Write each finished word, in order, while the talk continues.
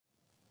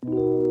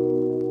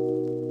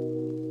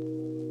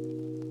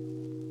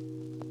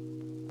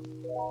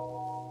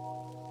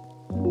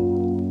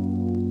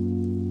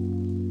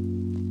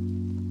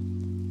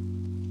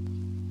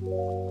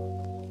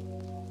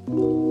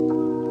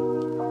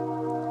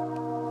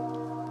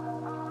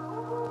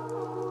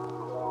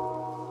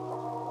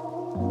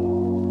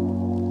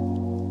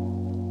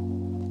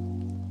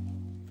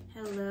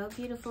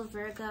beautiful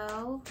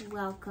Virgo.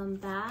 Welcome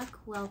back.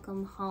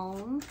 Welcome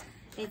home.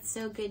 It's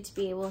so good to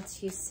be able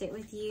to sit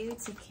with you,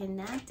 to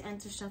connect, and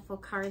to shuffle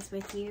cards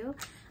with you.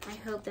 I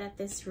hope that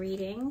this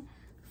reading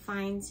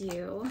finds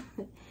you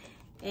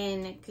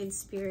in good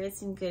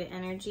spirits and good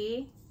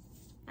energy.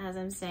 As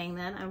I'm saying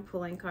that, I'm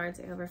pulling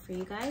cards over for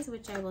you guys,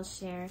 which I will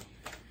share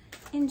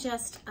in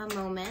just a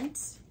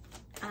moment.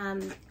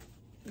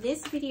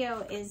 This video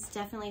is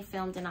definitely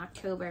filmed in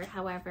October.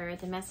 However,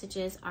 the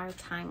messages are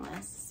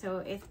timeless. So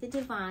if the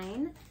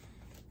divine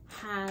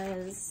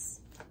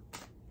has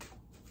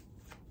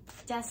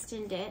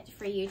destined it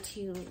for you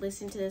to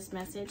listen to this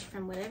message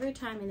from whatever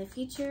time in the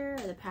future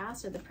or the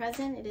past or the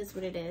present, it is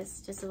what it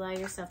is. Just allow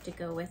yourself to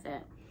go with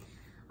it.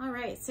 All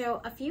right,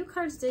 so a few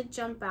cards did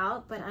jump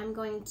out, but I'm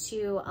going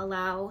to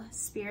allow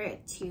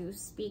Spirit to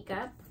speak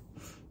up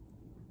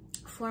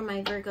for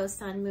my Virgo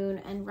sun, moon,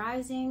 and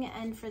rising.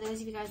 And for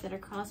those of you guys that are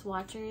cross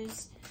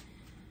watchers,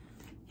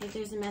 if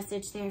there's a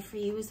message there for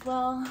you as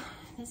well,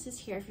 this is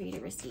here for you to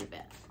receive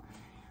it.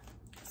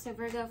 So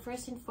Virgo,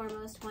 first and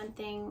foremost, one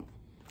thing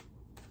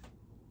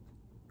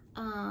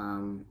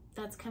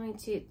that's coming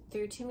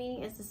through to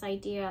me is this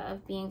idea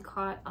of being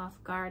caught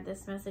off guard,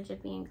 this message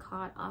of being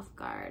caught off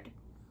guard.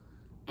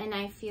 And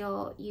I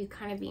feel you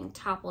kind of being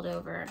toppled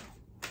over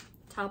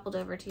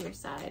to your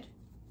side.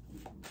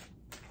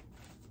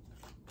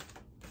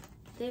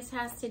 This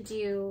has to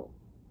do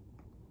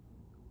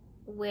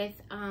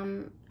with,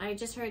 I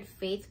just heard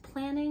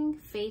planning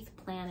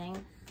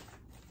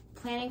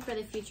for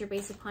the future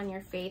based upon your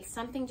faith.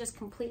 Something just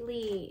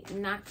completely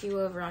knocked you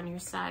over on your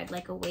side,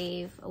 like a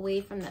wave away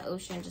from the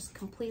ocean, just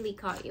completely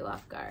caught you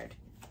off guard.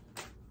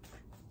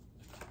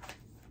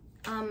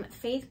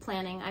 Faith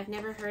planning, I've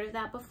never heard of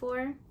that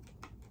before,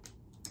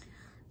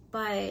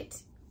 but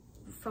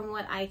from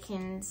what I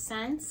can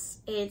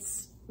sense,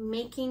 it's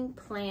making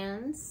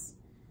plans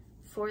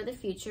for the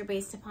future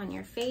based upon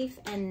your faith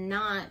and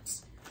not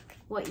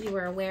what you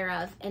are aware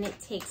of. And it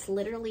takes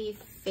literally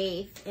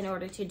faith in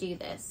order to do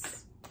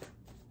this.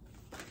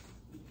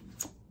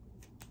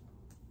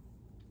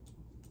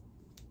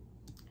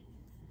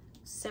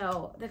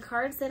 So the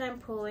cards that I'm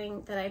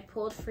pulling, that I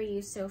pulled for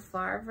you so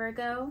far,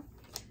 Virgo,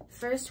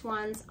 first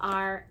ones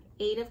are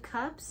Eight of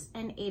Cups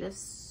and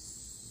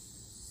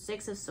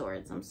Six of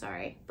Swords, I'm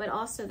sorry. But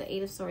also the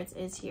Eight of Swords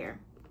is here.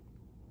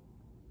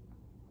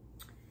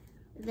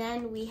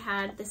 Then we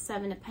had the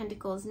Seven of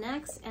Pentacles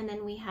next, and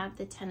then we have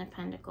the Ten of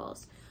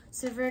Pentacles.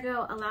 So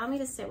Virgo, allow me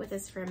to sit with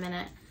this for a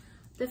minute.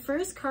 The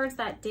first cards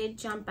that did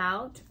jump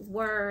out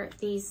were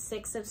the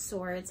Six of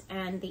Swords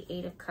and the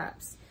Eight of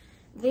Cups.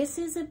 This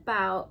is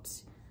about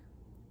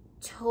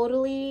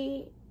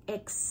totally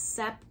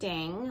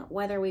accepting,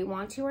 whether we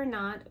want to or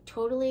not,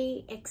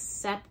 totally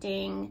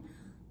accepting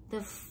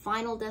the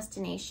final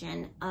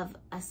destination of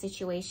a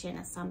situation,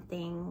 of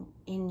something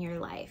in your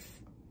life.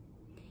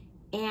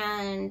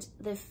 And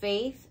the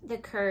faith, the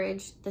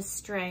courage, the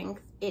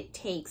strength it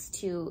takes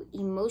to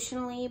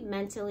emotionally,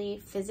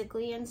 mentally,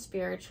 physically, and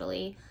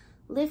spiritually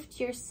lift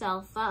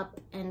yourself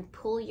up and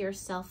pull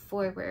yourself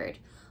forward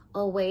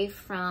away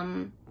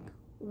from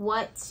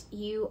what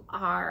you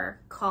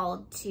are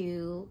called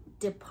to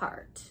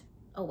depart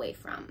away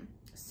from.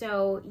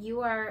 So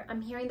you are, I'm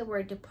hearing the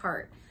word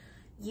depart.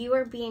 You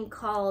are being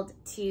called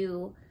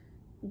to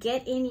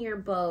get in your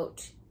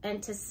boat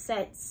and to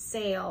set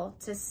sail,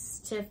 to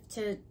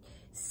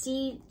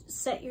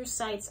set your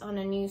sights on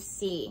a new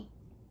sea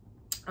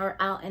or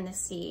out in the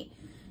sea.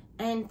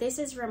 And this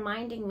is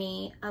reminding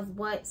me of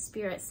what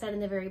Spirit said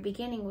in the very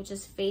beginning, which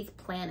is faith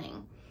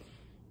planning.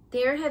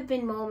 There have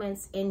been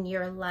moments in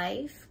your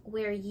life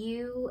where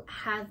you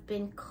have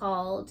been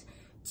called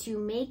to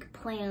make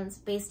plans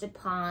based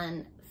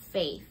upon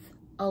faith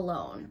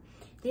alone.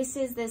 This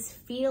is this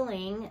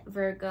feeling,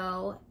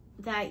 Virgo,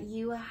 that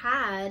you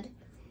had,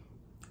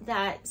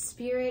 that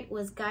Spirit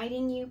was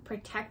guiding you,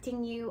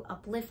 protecting you,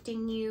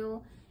 uplifting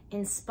you,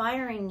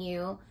 inspiring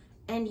you,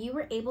 and you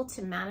were able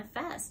to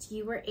manifest.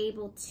 You were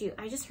able to,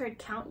 I just heard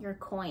count your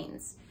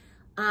coins.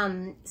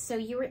 So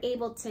you were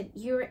able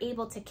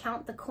to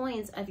count the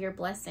coins of your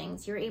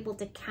blessings. You're able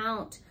to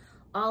count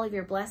all of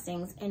your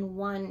blessings in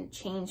one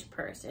change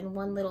purse, in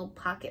one little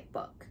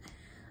pocketbook.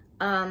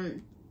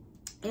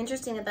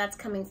 Interesting that that's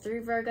coming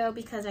through, Virgo,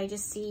 because I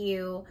just see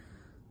you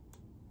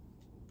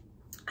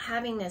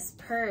having this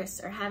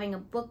purse or having a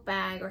book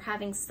bag or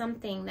having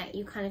something that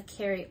you kind of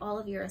carry all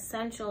of your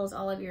essentials,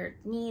 all of your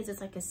needs.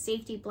 It's like a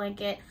safety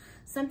blanket.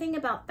 Something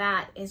about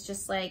that is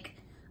just like,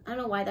 I don't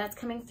know why that's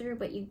coming through,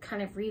 but you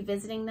kind of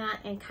revisiting that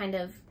and kind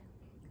of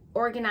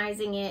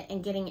organizing it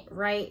and getting it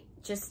right,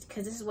 just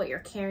because this is what you're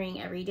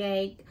carrying every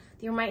day.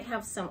 You might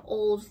have some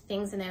old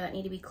things in there that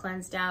need to be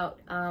cleansed out,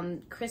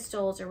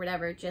 crystals or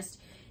whatever. Just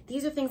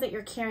these are things that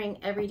you're carrying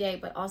every day,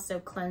 but also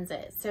cleanse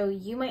it. So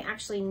you might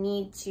actually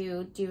need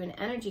to do an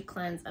energy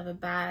cleanse of a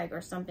bag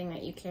or something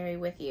that you carry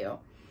with you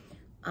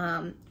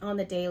on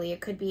the daily. It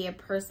could be a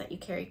purse that you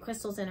carry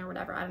crystals in or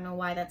whatever. I don't know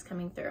why that's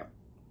coming through.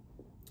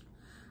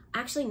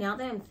 Actually, now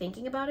that I'm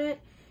thinking about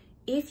it,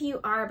 if you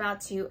are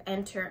about to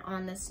enter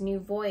on this new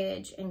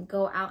voyage and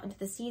go out into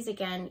the seas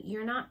again,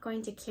 you're not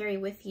going to carry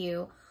with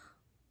you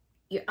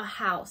a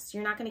house.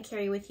 You're not going to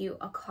carry with you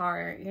a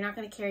car. You're not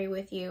going to carry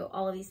with you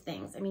all of these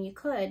things. I mean, you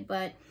could,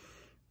 but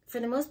for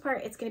the most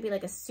part, it's going to be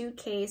like a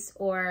suitcase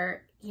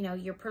or, you know,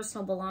 your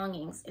personal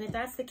belongings. And if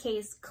that's the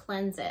case,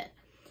 cleanse it.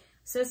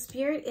 So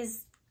Spirit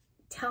is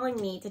telling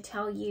me to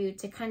tell you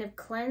to kind of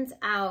cleanse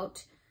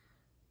out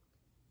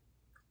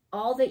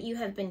all that you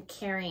have been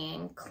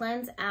carrying,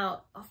 cleanse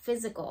out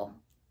physical,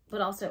 but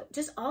also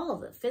just all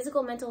of it,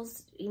 physical, mental,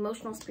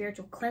 emotional,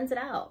 spiritual, cleanse it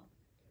out.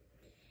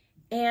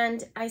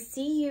 And I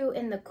see you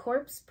in the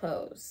corpse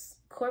pose.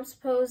 Corpse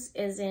pose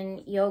is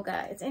in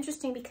yoga. It's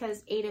interesting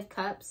because 8 of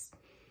Cups,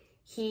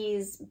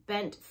 he's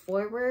bent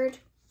forward.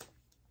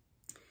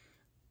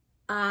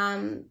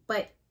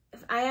 But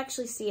I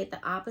actually see it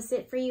the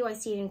opposite for you. I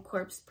see it in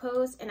corpse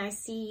pose, and I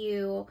see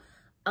you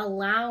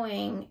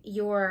allowing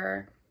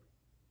your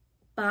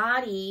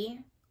body,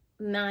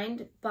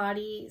 mind,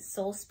 body,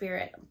 soul,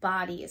 spirit,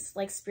 bodies,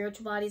 like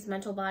spiritual bodies,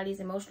 mental bodies,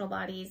 emotional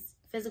bodies,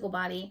 physical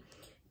body,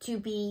 to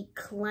be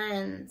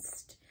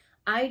cleansed.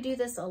 I do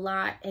this a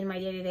lot in my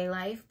day-to-day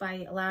life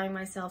by allowing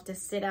myself to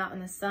sit out in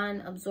the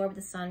sun, absorb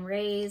the sun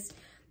rays,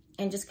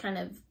 and just kind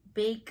of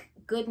bake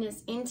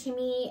goodness into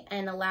me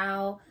and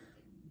allow,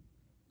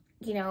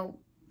 you know,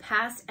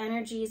 past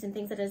energies and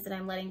things that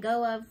I'm letting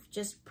go of,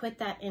 just put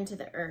that into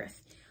the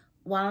earth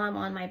while I'm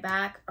on my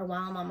back or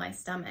while I'm on my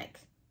stomach,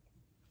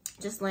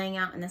 just laying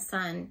out in the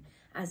sun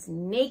as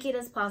naked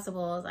as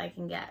possible as I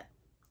can get,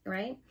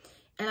 right?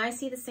 And I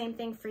see the same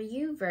thing for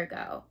you,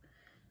 Virgo.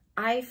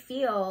 I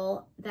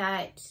feel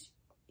that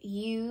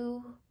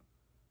you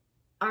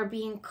are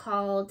being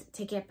called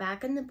to get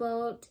back in the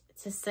boat,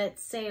 to set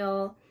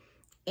sail,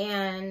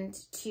 and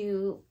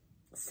to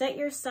set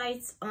your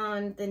sights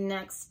on the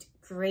next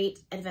great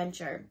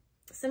adventure.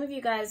 Some of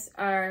you guys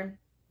are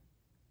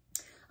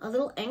a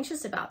little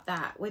anxious about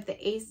that. With the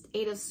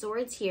 8 of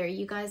Swords here,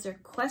 you guys are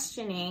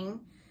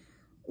questioning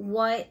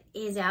what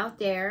is out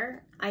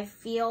there. I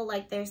feel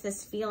like there's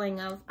this feeling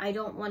of, I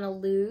don't want to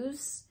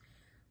lose.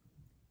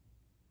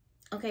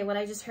 Okay, what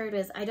I just heard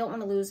is, I don't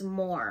want to lose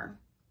more.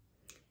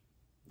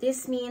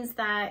 This means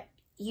that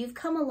you've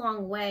come a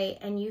long way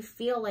and you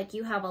feel like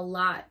you have a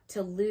lot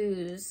to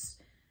lose.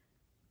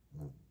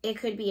 It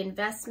could be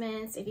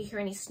investments. If you hear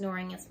any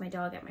snoring, it's my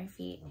dog at my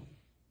feet.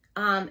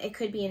 It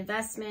could be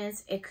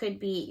investments. It could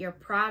be your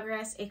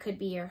progress. It could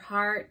be your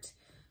heart,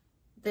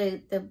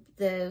 the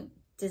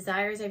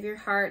desires of your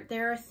heart.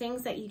 There are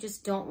things that you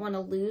just don't want to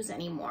lose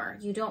anymore.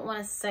 You don't want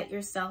to set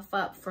yourself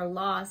up for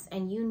loss.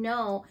 And you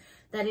know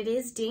that it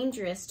is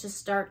dangerous to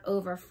start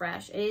over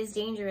fresh. It is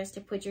dangerous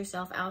to put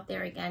yourself out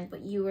there again,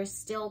 but you are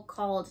still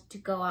called to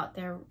go out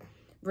there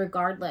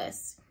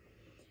regardless.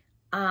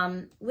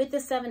 With the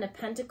 7 of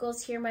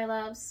Pentacles here, my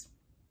loves,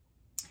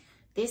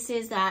 this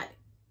is that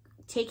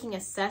taking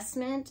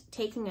assessment,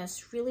 taking a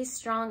really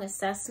strong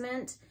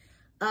assessment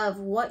of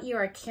what you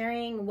are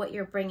carrying, what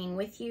you're bringing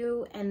with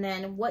you, and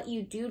then what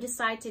you do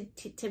decide to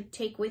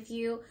take with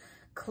you,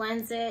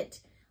 cleanse it.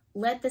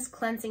 Let this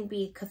cleansing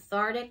be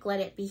cathartic. Let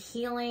it be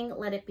healing.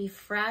 Let it be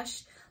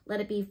fresh.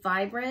 Let it be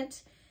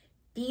vibrant.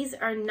 These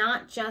are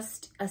not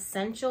just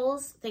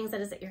essentials, things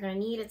that you're going to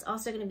need. It's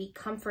also going to be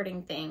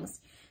comforting things.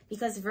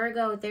 Because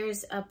Virgo,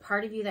 there's a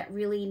part of you that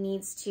really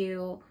needs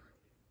to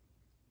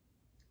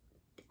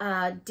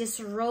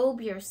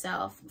disrobe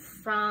yourself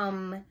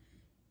from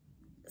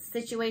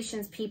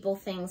situations, people,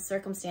 things,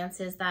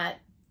 circumstances that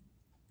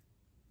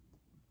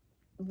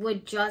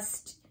would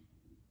just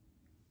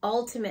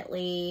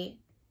ultimately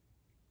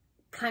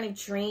kind of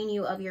drain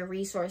you of your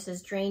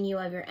resources, drain you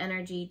of your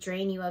energy,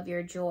 drain you of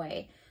your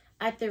joy.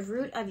 At the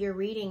root of your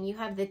reading, you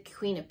have the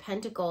Queen of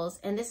Pentacles,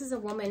 and this is a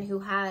woman who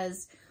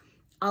has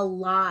a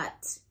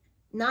lot,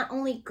 not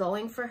only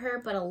going for her,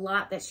 but a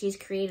lot that she's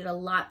created, a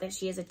lot that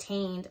she has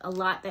attained, a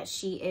lot that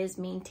she is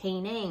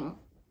maintaining.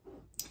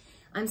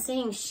 I'm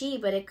saying she,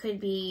 but it could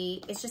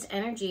be, it's just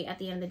energy at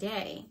the end of the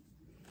day.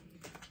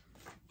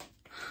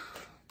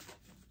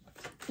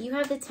 You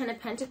have the 10 of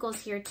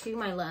Pentacles here too,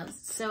 my loves.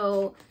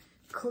 So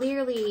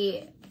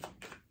clearly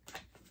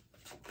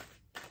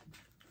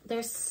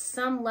there's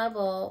some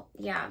level,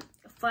 yeah.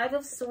 5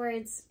 of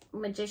Swords,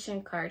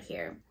 Magician card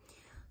here.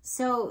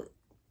 So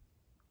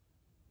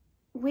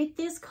with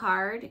this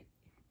card,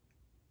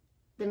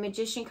 the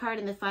Magician card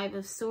and the 5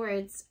 of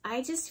Swords,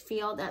 I just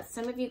feel that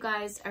some of you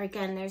guys are,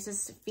 again, there's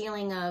this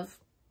feeling of,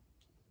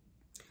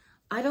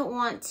 I don't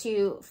want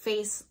to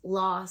face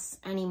loss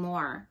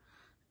anymore.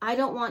 I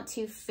don't want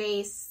to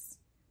face,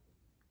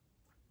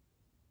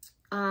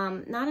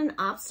 not an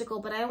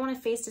obstacle, but I don't want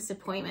to face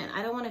disappointment.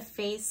 I don't want to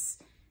face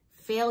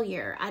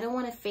failure. I don't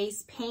want to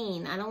face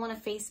pain. I don't want to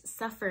face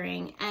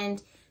suffering.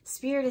 And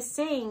Spirit is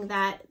saying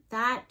that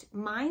that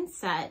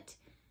mindset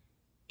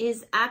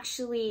is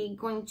actually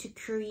going to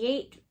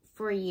create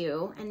for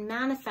you and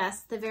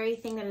manifest the very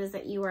thing that it is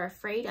that you are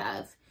afraid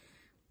of.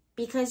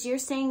 Because you're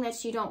saying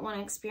that you don't want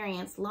to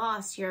experience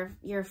loss. You're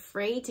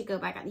afraid to go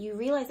back out. You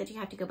realize that you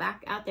have to go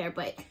back out there,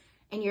 but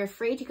and you're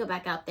afraid to go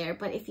back out there.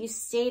 But if you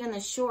stayed on the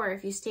shore,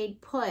 if you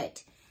stayed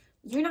put,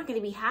 you're not going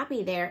to be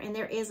happy there. And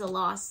there is a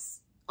loss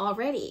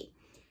already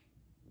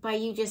by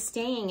you just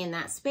staying in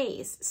that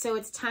space. So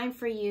it's time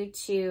for you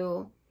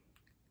to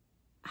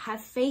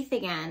have faith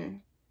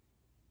again,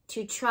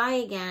 to try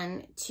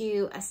again,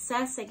 to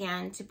assess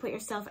again, to put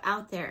yourself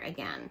out there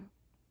again.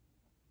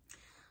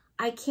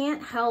 I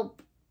can't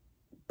help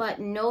but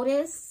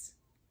notice,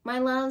 my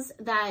loves,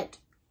 that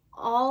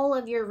all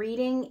of your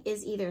reading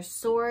is either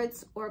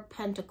swords or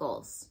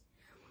pentacles.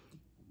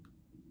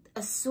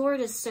 A sword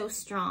is so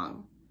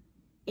strong.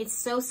 It's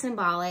so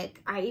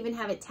symbolic. I even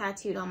have it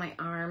tattooed on my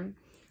arm.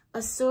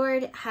 A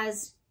sword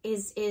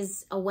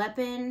is a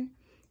weapon.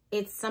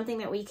 It's something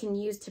that we can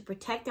use to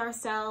protect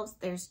ourselves.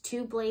 There's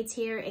two blades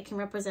here. It can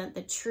represent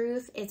the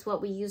truth. It's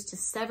what we use to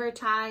sever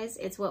ties.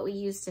 It's what we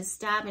use to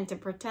stab and to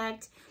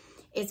protect.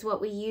 It's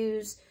what we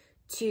use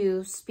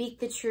to speak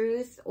the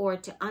truth or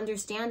to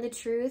understand the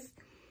truth.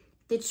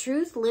 The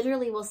truth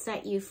literally will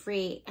set you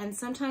free, and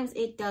sometimes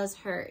it does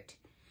hurt.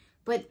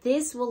 But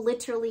this will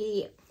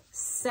literally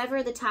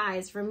sever the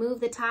ties,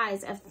 remove the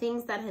ties of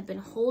things that have been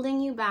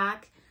holding you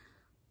back,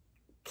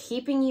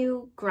 keeping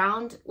you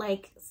ground,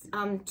 like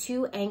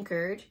too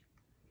anchored.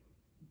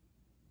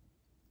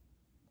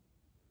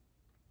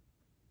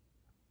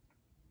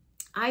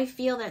 I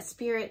feel that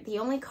Spirit, the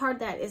only card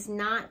that is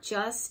not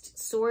just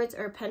swords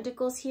or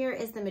pentacles here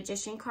is the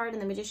Magician card.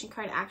 And the Magician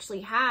card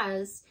actually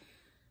has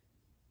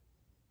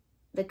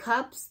the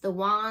cups, the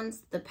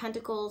wands, the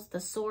pentacles,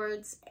 the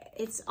swords.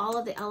 It's all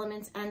of the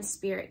elements and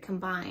spirit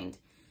combined.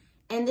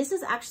 And this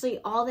is actually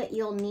all that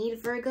you'll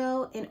need,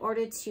 Virgo, in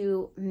order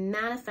to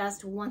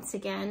manifest once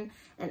again.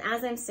 And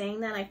as I'm saying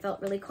that, I felt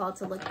really called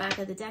to look back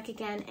at the deck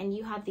again. And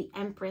you have the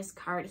Empress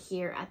card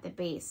here at the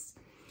base.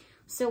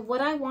 So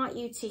what I want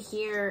you to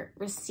hear,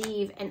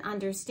 receive, and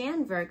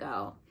understand,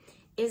 Virgo,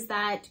 is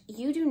that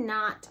you do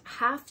not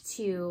have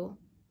to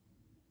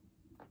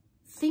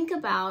think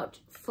about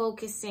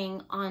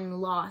focusing on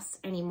loss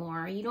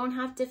anymore. You don't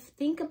have to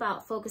think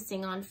about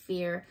focusing on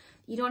fear.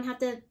 You don't have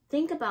to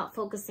think about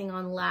focusing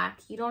on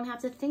lack. You don't have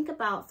to think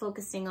about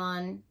focusing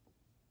on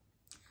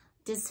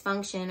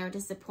dysfunction or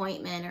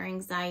disappointment or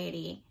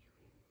anxiety.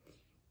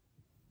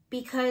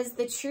 Because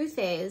the truth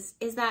is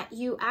that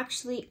you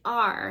actually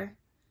are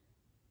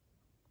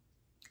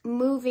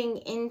moving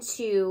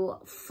into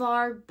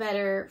far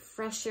better,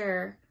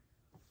 fresher,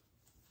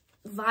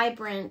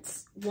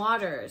 vibrant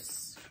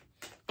waters.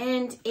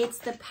 And it's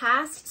the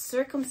past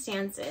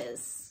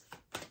circumstances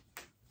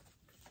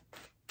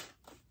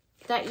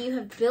that you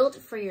have built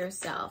for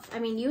yourself. I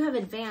mean, you have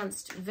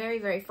advanced very,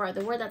 very far.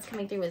 The word that's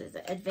coming through is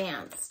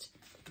advanced.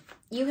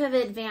 You have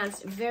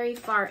advanced very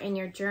far in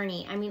your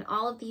journey. I mean,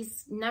 all of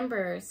these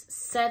numbers,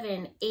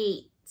 7,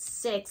 8,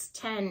 6,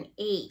 10,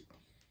 8,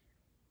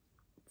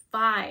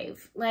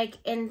 5, like,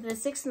 and the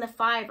 6 and the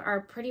 5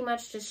 are pretty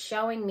much just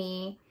showing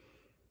me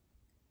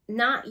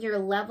not your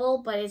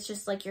level, but it's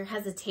just like your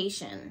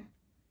hesitation.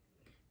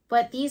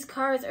 But these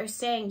cards are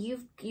saying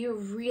you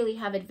really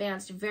have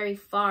advanced very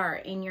far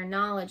in your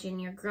knowledge, in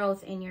your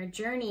growth, in your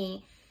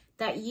journey,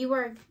 that you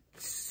are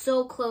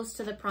so close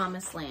to the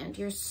promised land.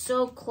 You're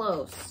so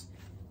close.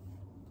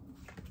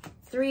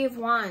 3 of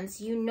Wands,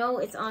 you know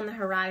it's on the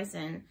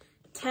horizon.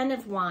 10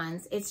 of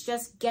Wands, it's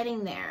just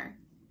getting there.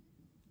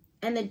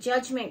 And the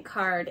Judgment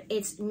card,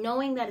 it's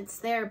knowing that it's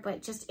there,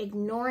 but just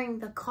ignoring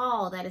the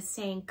call that is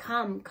saying,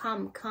 come,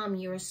 come, come,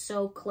 you're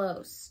so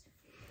close.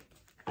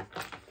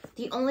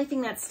 The only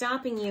thing that's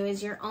stopping you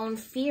is your own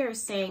fear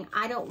saying,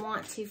 I don't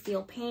want to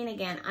feel pain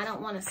again. I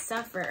don't want to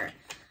suffer.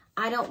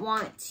 I don't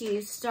want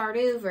to start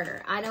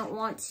over. I don't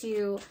want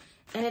to,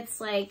 and it's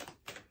like,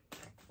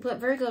 but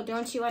Virgo,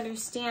 don't you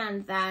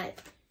understand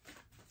that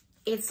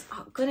it's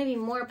going to be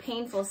more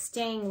painful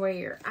staying where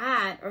you're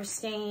at or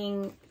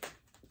staying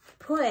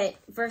put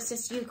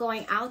versus you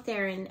going out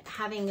there and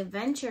having a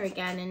venture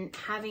again and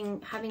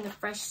having a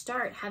fresh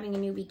start, having a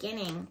new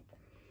beginning.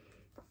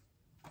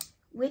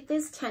 With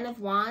this 10 of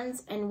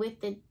Wands and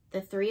with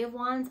the 3 of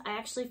Wands, I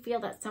actually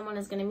feel that someone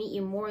is going to meet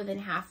you more than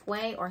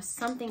halfway, or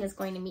something is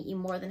going to meet you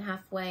more than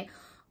halfway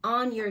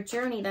on your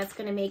journey. That's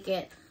going to make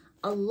it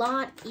a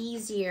lot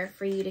easier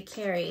for you to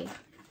carry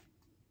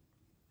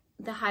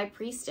the High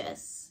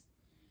Priestess.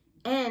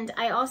 And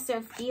I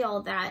also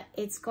feel that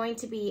it's going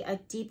to be a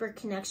deeper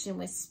connection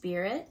with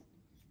Spirit.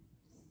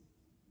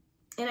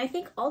 And I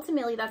think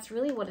ultimately that's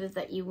really what it is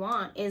that you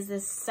want, is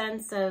this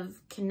sense of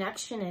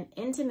connection and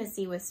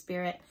intimacy with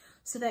Spirit,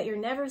 so that you're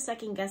never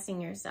second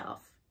guessing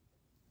yourself.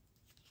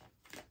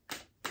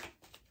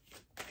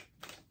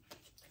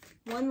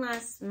 One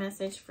last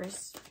message for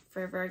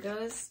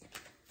Virgos,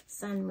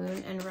 Sun,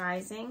 Moon, and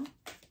Rising.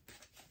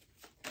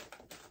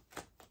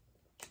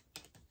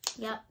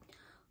 Yep,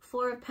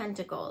 4 of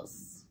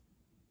Pentacles.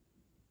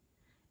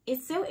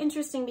 It's so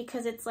interesting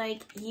because it's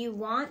like you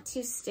want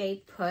to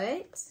stay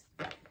put,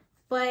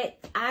 but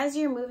as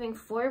you're moving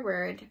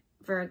forward,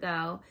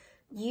 Virgo,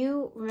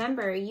 you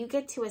remember, you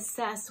get to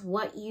assess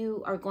what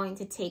you are going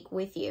to take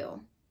with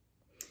you.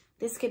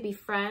 This could be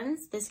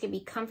friends. This could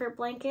be comfort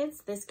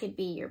blankets. This could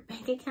be your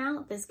bank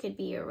account. This could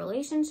be your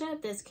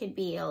relationship. This could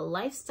be a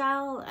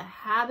lifestyle, a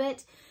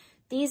habit.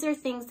 These are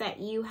things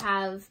that you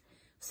have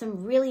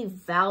some really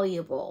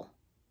valuable.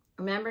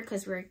 Remember,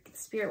 because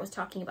Spirit was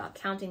talking about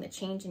counting the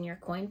change in your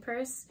coin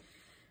purse.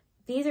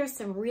 These are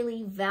some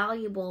really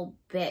valuable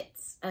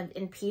bits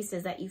and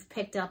pieces that you've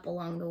picked up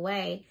along the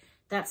way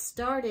that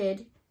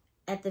started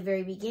at the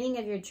very beginning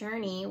of your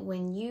journey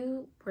when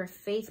you were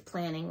faith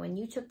planning, when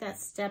you took that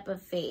step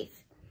of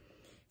faith.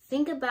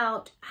 Think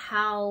about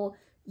how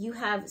you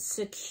have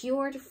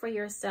secured for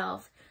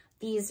yourself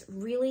these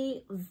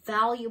really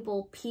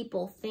valuable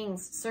people,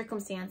 things,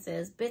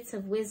 circumstances, bits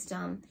of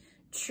wisdom,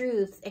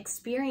 truth,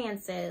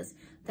 experiences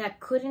that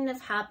couldn't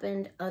have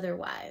happened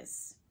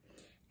otherwise.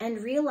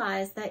 And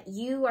realize that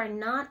you are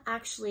not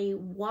actually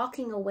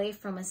walking away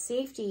from a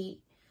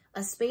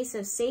space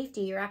of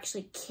safety. You're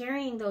actually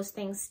carrying those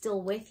things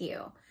still with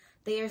you.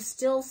 They are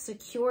still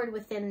secured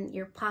within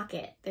your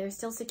pocket. They're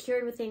still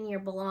secured within your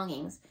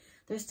belongings.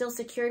 They're still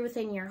secured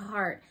within your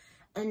heart.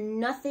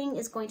 And nothing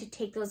is going to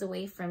take those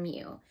away from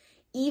you.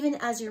 Even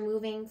as you're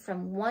moving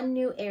from one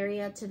new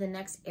area to the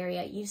next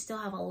area, you still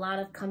have a lot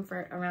of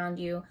comfort around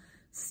you,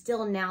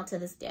 still now to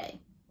this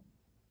day.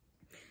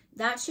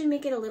 That should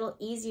make it a little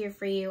easier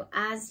for you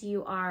as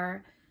you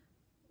are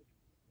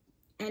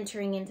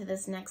entering into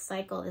this next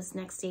cycle, this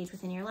next stage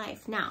within your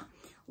life. Now,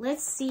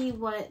 let's see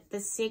what the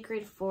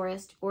Sacred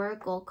Forest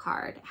Oracle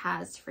card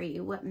has for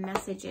you, what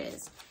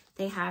messages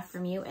they have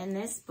from you. And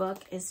this book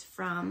is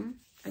from,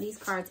 or these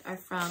cards are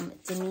from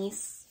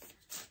Denise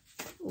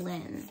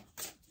Lynn.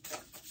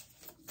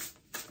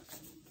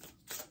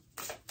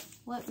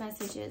 What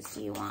messages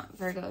do you want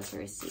Virgo to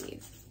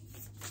receive?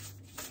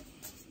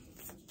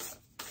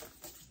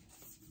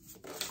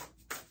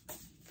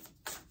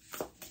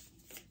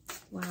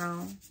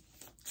 Wow.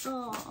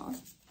 Oh.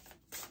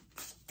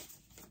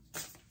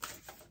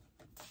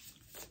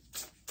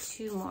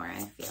 2 more, I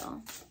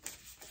feel,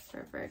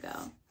 for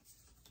Virgo.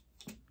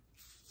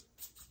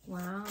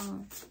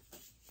 Wow.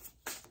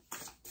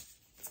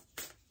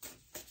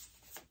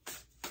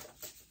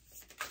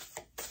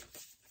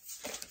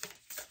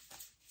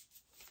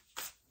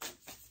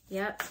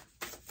 Yep.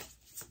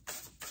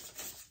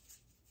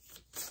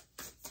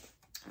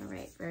 All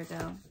right,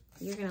 Virgo.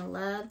 You're going to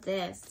love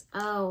this.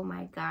 Oh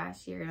my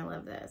gosh, you're going to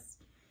love this.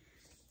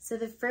 So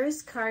the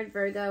first card,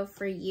 Virgo,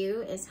 for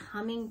you is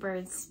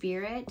Hummingbird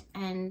Spirit.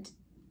 And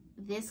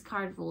this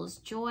card rules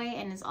joy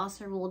and is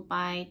also ruled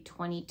by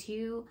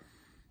 22,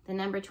 the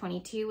number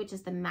 22, which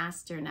is the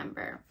master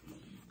number.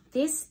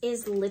 This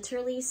is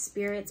literally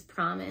Spirit's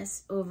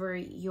promise over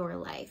your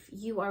life.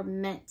 You are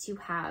meant to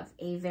have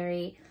a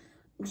very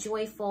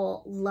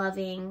joyful,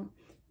 loving,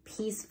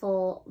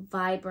 peaceful,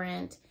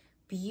 vibrant,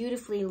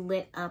 beautifully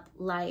lit up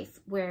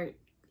life where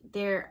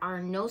there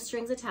are no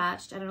strings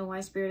attached. I don't know why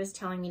Spirit is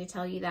telling me to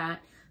tell you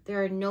that.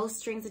 There are no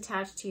strings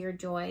attached to your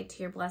joy,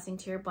 to your blessing,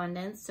 to your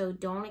abundance. So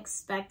don't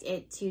expect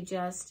it to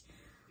just,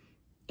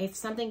 if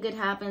something good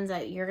happens,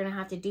 that you're going to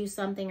have to do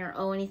something or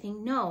owe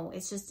anything. No,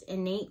 it's just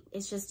innate.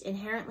 It's just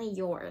inherently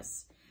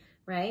yours,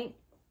 right?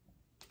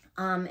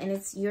 And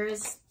it's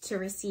yours to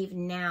receive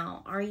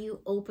now. Are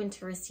you open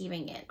to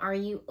receiving it? Are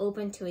you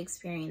open to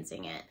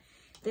experiencing it?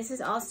 This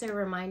is also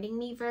reminding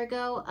me,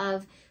 Virgo,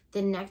 of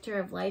the Nectar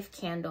of Life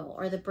candle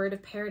or the Bird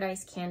of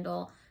Paradise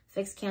candle,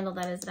 fixed candle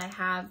that is that I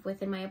have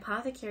within my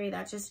apothecary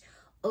that just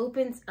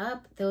opens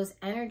up those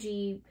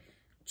energy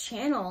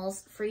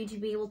channels for you to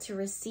be able to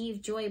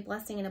receive joy,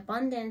 blessing, and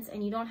abundance,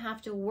 and you don't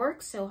have to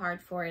work so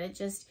hard for it. It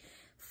just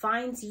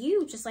finds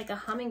you, just like a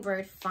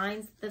hummingbird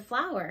finds the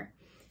flower,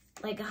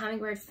 like a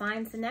hummingbird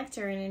finds the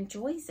nectar and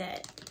enjoys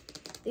it.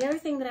 The other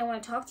thing that I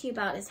want to talk to you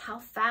about is how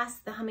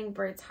fast the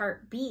hummingbird's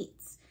heart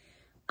beats.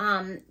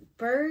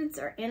 Birds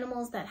or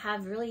animals that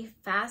have really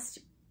fast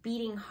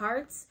beating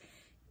hearts,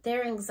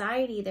 their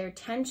anxiety, their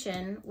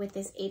tension with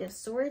this 8 of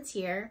Swords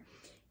here,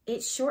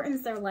 it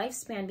shortens their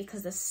lifespan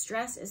because the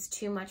stress is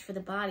too much for the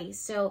body.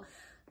 So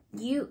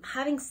you,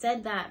 having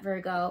said that,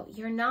 Virgo,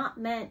 you're not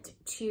meant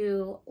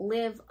to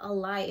live a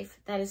life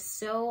that is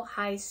so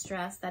high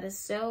stress, that is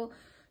so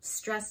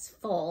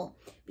stressful,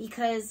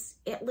 because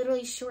it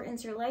literally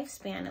shortens your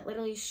lifespan. It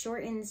literally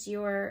shortens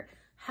your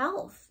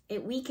health.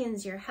 It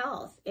weakens your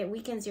health. It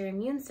weakens your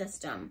immune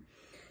system.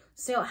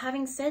 So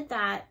having said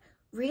that,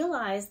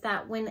 realize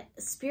that when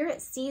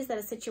Spirit sees that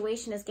a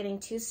situation is getting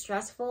too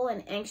stressful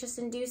and anxious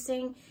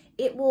inducing,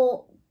 it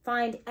will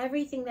find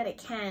everything that it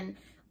can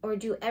or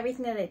do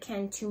everything that it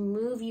can to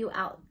move you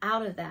out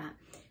of that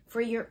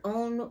for your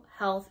own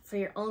health, for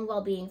your own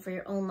well-being, for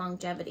your own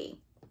longevity.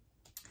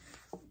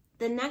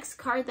 The next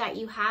card that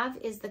you have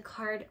is the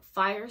card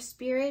Fire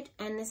Spirit,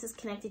 and this is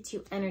connected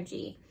to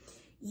energy.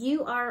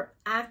 You are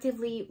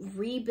actively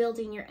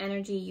rebuilding your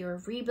energy.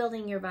 You're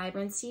rebuilding your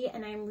vibrancy.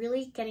 And I'm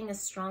really getting a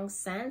strong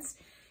sense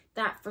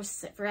that for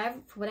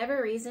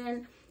whatever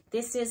reason,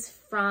 this is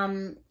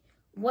from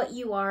what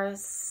you are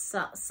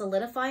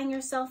solidifying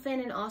yourself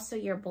in and also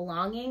your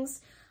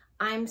belongings.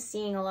 I'm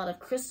seeing a lot of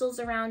crystals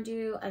around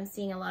you. I'm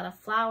seeing a lot of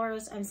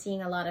flowers. I'm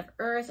seeing a lot of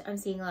earth. I'm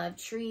seeing a lot of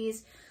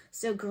trees.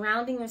 So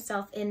grounding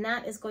yourself in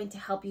that is going to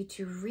help you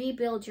to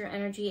rebuild your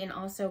energy, and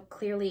also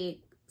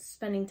clearly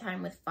spending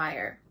time with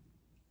fire.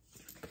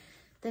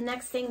 The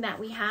next thing that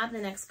we have, the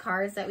next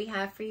cards that we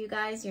have for you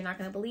guys, you're not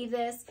going to believe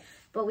this,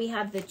 but we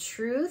have the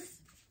Truth,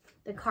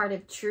 the card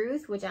of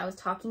Truth, which I was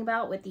talking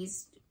about with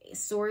these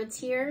swords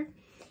here.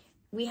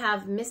 We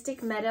have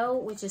Mystic Meadow,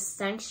 which is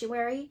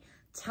sanctuary,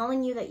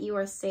 telling you that you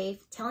are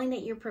safe, telling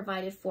that you're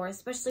provided for,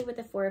 especially with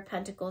the Four of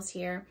Pentacles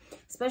here,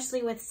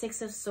 especially with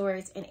Six of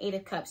Swords and Eight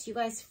of Cups. You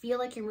guys feel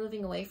like you're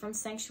moving away from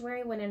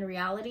sanctuary when in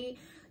reality,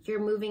 you're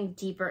moving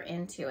deeper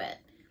into it.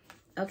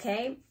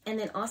 Okay? And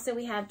then also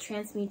we have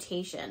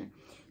transmutation.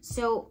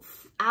 So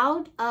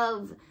out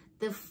of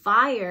the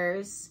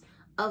fires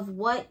of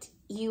what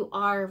you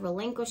are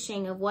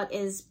relinquishing, of what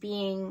is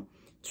being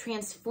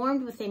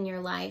transformed within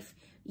your life,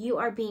 you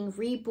are being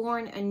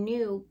reborn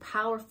anew,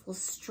 powerful,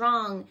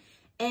 strong,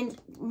 and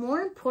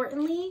more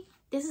importantly,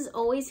 this is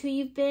always who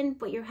you've been,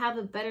 but you have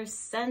a better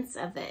sense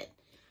of it.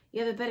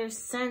 You have a better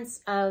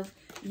sense of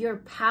your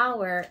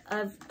power,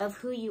 of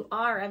who you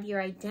are, of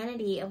your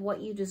identity, of what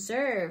you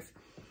deserve.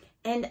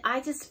 And I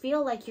just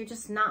feel like you're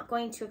just not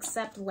going to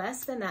accept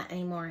less than that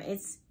anymore.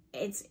 It's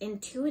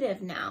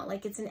intuitive now.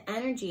 Like, it's an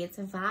energy. It's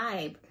a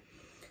vibe.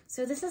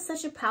 So this is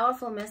such a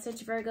powerful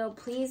message, Virgo.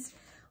 Please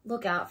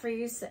look out for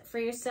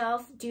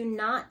yourself. Do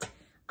not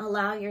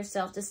allow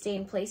yourself to stay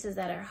in places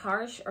that are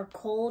harsh or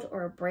cold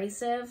or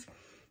abrasive.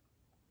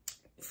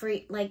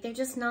 Like, they're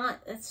just not,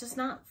 it's just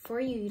not for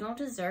you. You don't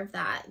deserve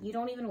that. You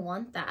don't even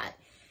want that.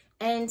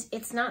 And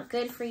it's not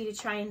good for you to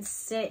try and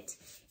sit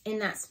in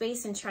that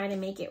space and try to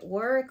make it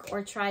work,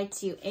 or try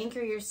to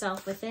anchor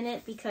yourself within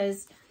it,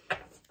 because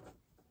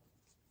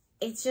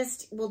it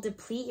just will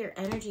deplete your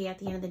energy at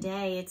the end of the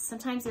day.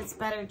 Sometimes it's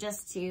better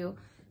just to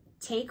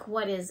take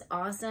what is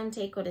awesome,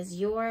 take what is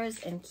yours,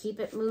 and keep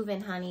it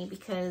moving, honey,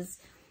 because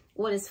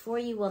what is for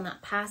you will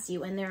not pass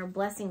you, and there are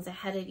blessings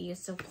ahead of you.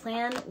 So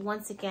plan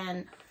once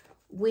again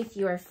with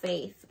your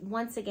faith.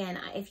 Once again,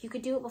 if you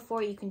could do it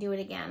before, you can do it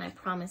again. I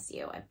promise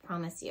you. I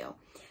promise you.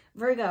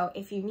 Virgo,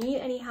 if you need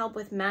any help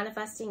with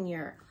manifesting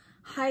your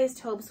highest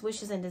hopes,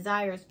 wishes, and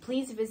desires,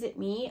 please visit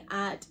me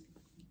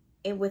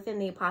within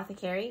the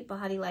apothecary,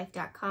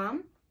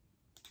 BehatiLife.com,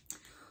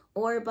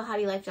 or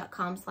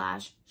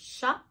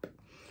BehatiLife.com/shop.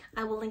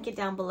 I will link it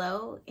down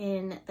below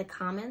in the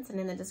comments and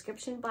in the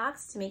description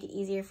box to make it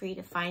easier for you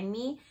to find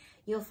me.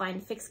 You'll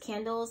find fixed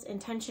candles,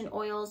 intention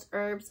oils,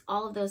 herbs,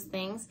 all of those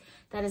things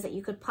that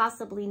you could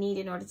possibly need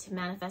in order to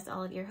manifest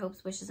all of your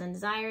hopes, wishes, and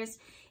desires.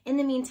 In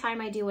the meantime,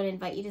 I do want to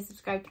invite you to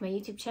subscribe to my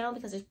YouTube channel,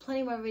 because there's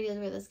plenty more videos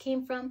where this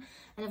came from.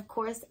 And of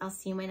course, I'll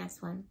see you in my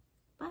next one.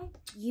 Bye.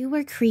 You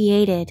were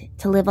created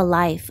to live a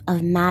life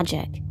of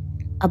magic,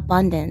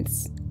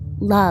 abundance,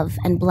 love,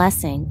 and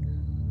blessing,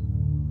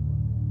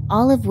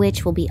 all of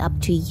which will be up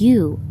to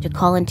you to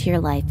call into your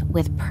life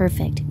with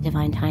perfect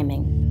divine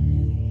timing.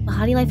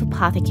 Behati Life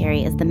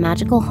Apothecary is the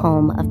magical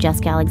home of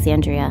Jessica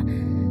Alexandria,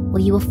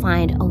 where you will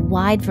find a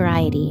wide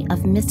variety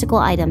of mystical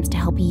items to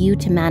help you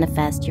to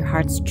manifest your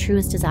heart's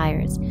truest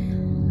desires,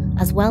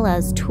 as well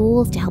as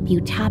tools to help you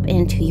tap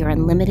into your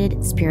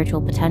unlimited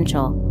spiritual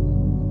potential.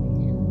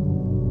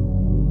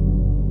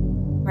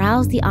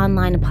 Browse the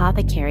online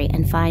apothecary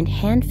and find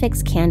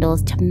hand-fixed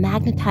candles to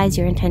magnetize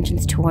your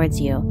intentions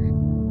towards you.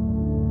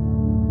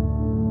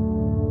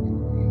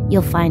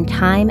 You'll find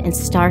thyme and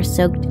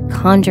star-soaked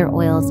conjure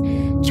oils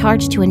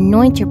charged to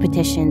anoint your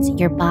petitions,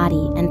 your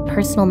body, and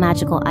personal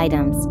magical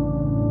items.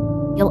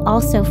 You'll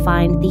also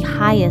find the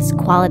highest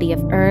quality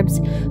of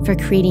herbs for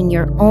creating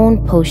your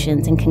own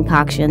potions and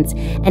concoctions,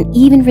 and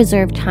even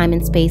reserve time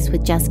and space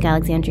with Jessica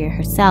Alexandria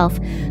herself,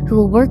 who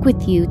will work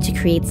with you to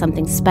create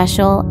something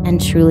special and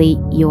truly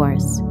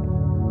yours.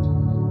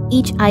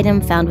 Each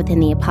item found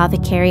within the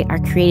apothecary are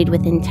created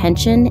with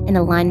intention in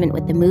alignment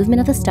with the movement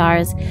of the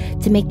stars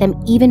to make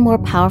them even more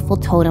powerful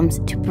totems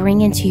to bring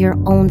into your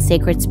own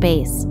sacred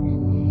space.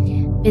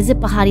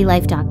 Visit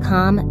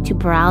BehatiLife.com to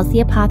browse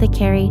the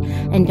apothecary,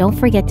 and don't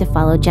forget to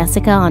follow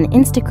Jessica on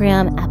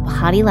Instagram at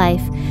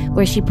BehatiLife,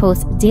 where she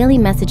posts daily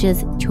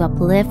messages to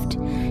uplift,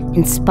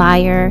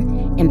 inspire,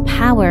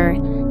 empower,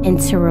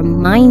 and to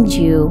remind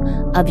you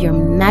of your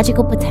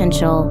magical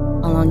potential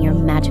along your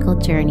magical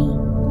journey.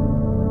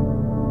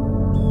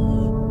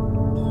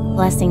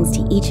 Blessings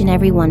to each and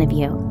every one of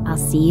you. I'll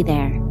see you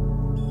there.